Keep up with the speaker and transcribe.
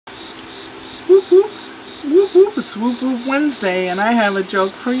Whoop whoop, whoop whoop, it's Woop Woop Wednesday, and I have a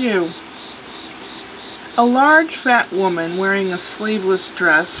joke for you. A large fat woman wearing a sleeveless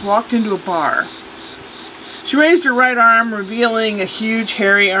dress walked into a bar. She raised her right arm, revealing a huge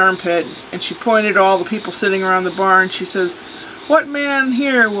hairy armpit, and she pointed to all the people sitting around the bar and she says, "What man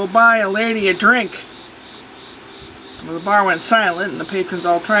here will buy a lady a drink?" Well, the bar went silent and the patrons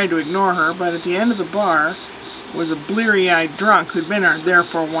all tried to ignore her, but at the end of the bar was a bleary-eyed drunk who'd been there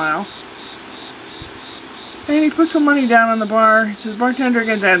for a while. And he put some money down on the bar. He says, "Bartender,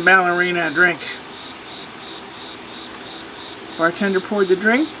 get that ballerina a drink." Bartender poured the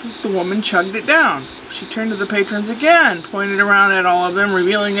drink. The woman chugged it down. She turned to the patrons again, pointed around at all of them,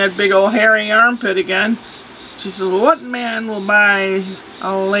 revealing that big old hairy armpit again. She says, "What man will buy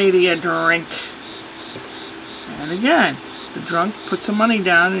a lady a drink?" And again, the drunk put some money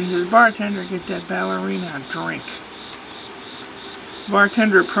down and he says, "Bartender, get that ballerina a drink." The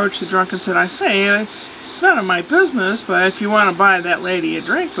bartender approached the drunk and said, "I say, it's none of my business, but if you want to buy that lady a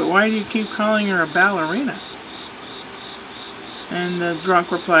drink, but why do you keep calling her a ballerina?" And the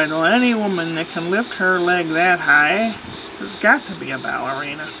drunk replied, "Well, any woman that can lift her leg that high has got to be a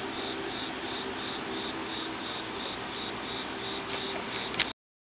ballerina."